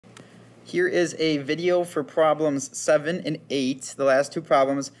Here is a video for problems 7 and 8, the last two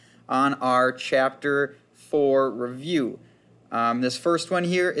problems on our chapter 4 review. This first one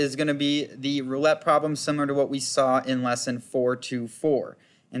here is going to be the roulette problem similar to what we saw in lesson 424.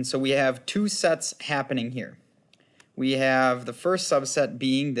 And so we have two sets happening here. We have the first subset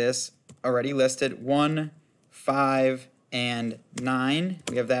being this already listed, 1, 5, and 9.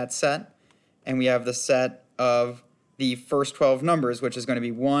 We have that set. And we have the set of the first 12 numbers, which is going to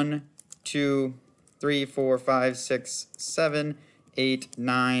be 1, 2, 3, 4, 5, 6, 7, 8,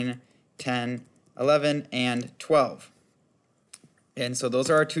 9, 10, 11, and 12. And so those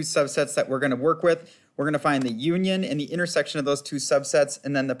are our two subsets that we're going to work with. We're going to find the union and the intersection of those two subsets,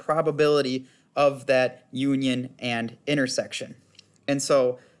 and then the probability of that union and intersection. And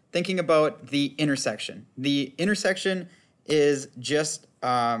so thinking about the intersection is just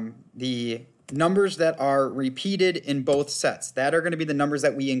the numbers that are repeated in both sets. That are going to be the numbers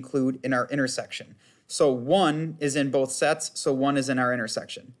that we include in our intersection. So 1 is in both sets, so 1 is in our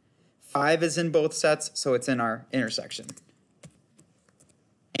intersection. 5 is in both sets, so it's in our intersection.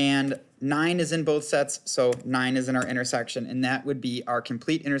 And 9 is in both sets, so 9 is in our intersection, and that would be our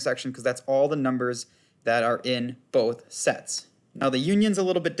complete intersection because that's all the numbers that are in both sets. Now the union's a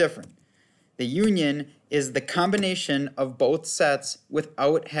little bit different. The union is the combination of both sets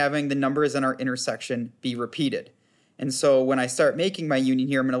without having the numbers in our intersection be repeated. And so when I start making my union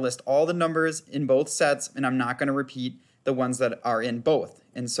here, I'm going to list all the numbers in both sets, and I'm not going to repeat the ones that are in both.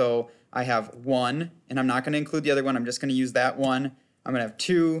 And so I have 1, and I'm not going to include the other one. I'm just going to use that one. I'm going to have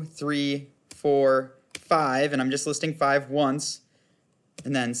 2, 3, 4, 5, and I'm just listing 5 once.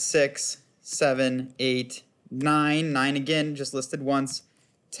 And then 6, 7, 8, 9. 9 again, just listed once.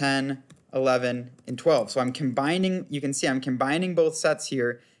 10, 11, and 12. So I'm combining, you can see I'm combining both sets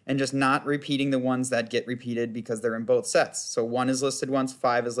here and just not repeating the ones that get repeated because they're in both sets. So 1 is listed once,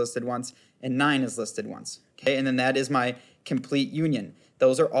 5 is listed once, and 9 is listed once. Okay, and then that is my complete union.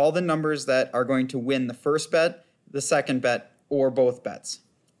 Those are all the numbers that are going to win the first bet, the second bet, or both bets.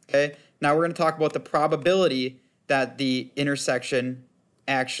 Okay, now we're going to talk about the probability that the intersection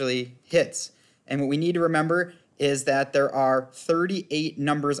actually hits. And what we need to remember is that there are 38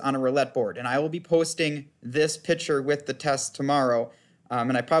 numbers on a roulette board, and I will be posting this picture with the test tomorrow,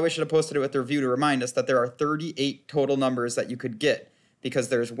 and I probably should have posted it with the review to remind us that there are 38 total numbers that you could get because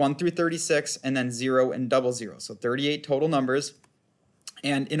there's 1 through 36 and then 0 and 00, so 38 total numbers,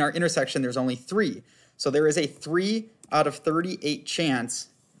 and in our intersection there's only 3, so there is a 3 out of 38 chance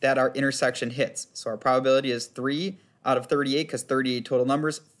that our intersection hits. So our probability is 3 out of 38 because 38 total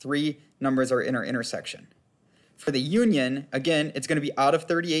numbers, 3 numbers are in our intersection. For the union, again, it's going to be out of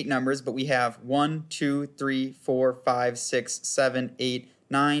 38 numbers, but we have 1, 2, 3, 4, 5, 6, 7, 8,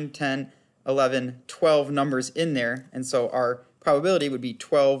 9, 10, 11, 12 numbers in there. And so our probability would be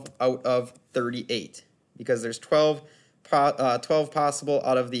 12 out of 38 because there's 12 possible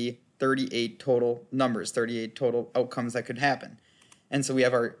out of the 38 total numbers, 38 total outcomes that could happen. And so we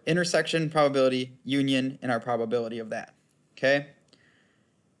have our intersection probability, union, and our probability of that. Okay?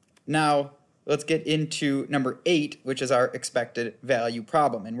 Now, let's get into number 8, which is our expected value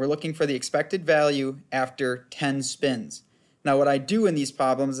problem. And we're looking for the expected value after 10 spins. Now, what I do in these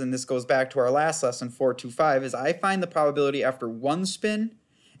problems, and this goes back to our last lesson, 425, is I find the probability after 1 spin,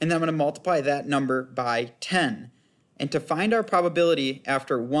 and then I'm going to multiply that number by 10. And to find our probability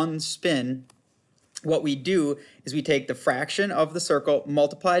after 1 spin, what we do is we take the fraction of the circle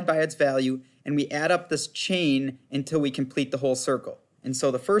multiplied by its value, and we add up this chain until we complete the whole circle. And so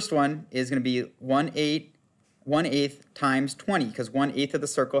the first one is going to be 1/8 times 20, because 1/8 of the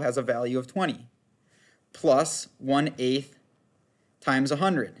circle has a value of 20, plus 1/8 times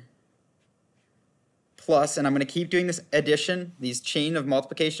 100, plus, and I'm going to keep doing this addition, these chain of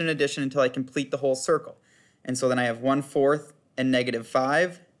multiplication and addition until I complete the whole circle. And so then I have 1/4 and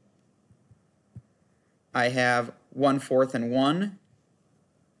 -5. I have 1/4 and 1.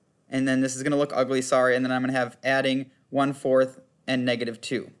 And then this is going to look ugly, sorry. And then I'm going to have adding 1/4 and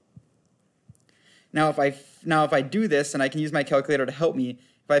 -2. Now if I do this, and I can use my calculator to help me,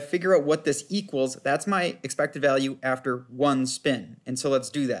 if I figure out what this equals, that's my expected value after 1 spin. And so let's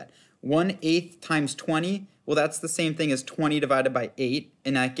do that. 1/8 times 20, well, that's the same thing as 20 divided by 8,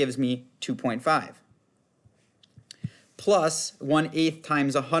 and that gives me 2.5. Plus 1/8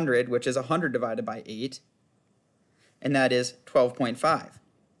 times 100, which is 100 divided by 8, and that is 12.5.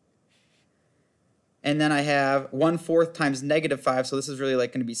 And then I have 1/4 times -5, so this is really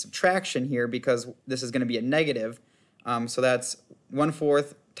like going to be subtraction here because this is going to be a negative. So that's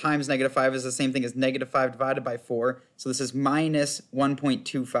 1/4 times -5 is the same thing as -5 divided by 4. So this is minus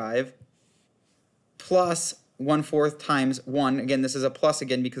 1.25 plus 1/4 times 1, again, this is a plus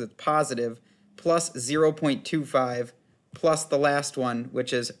again because it's positive, plus 0.25 plus the last one,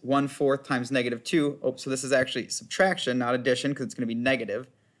 which is 1/4 times -2. Oh, so this is actually subtraction, not addition, because it's going to be negative.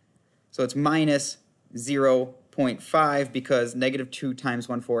 So it's minus 0.5 because -2 times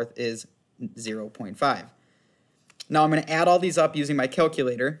 1/4 is 0.5. Now I'm going to add all these up using my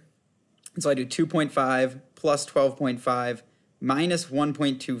calculator. So I do 2.5 plus 12.5 minus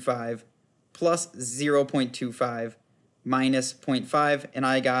 1.25 plus 0.25 minus 0.5, and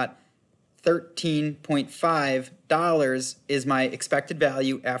I got $13.5 is my expected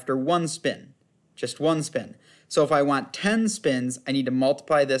value after one spin, just one spin. So if I want 10 spins, I need to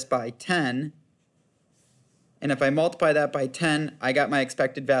multiply this by 10, and if I multiply that by 10, I got my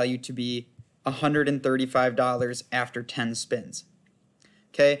expected value to be $135 after 10 spins.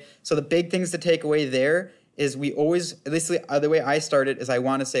 Okay, so the big things to take away there is we always, at least the way I start it, is I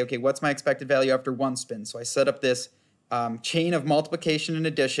want to say, okay, what's my expected value after one spin? So I set up this chain of multiplication and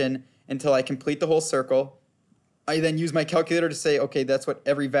addition until I complete the whole circle. I then use my calculator to say, okay, that's what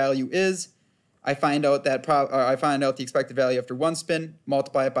every value is. I find out that I find out the expected value after one spin,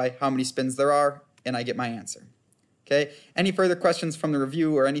 multiply it by how many spins there are, and I get my answer. Okay. Any further questions from the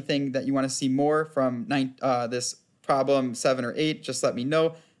review or anything that you want to see more from this problem 7 or 8, just let me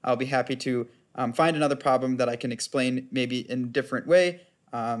know. I'll be happy to find another problem that I can explain maybe in a different way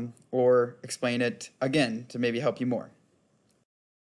or explain it again to maybe help you more.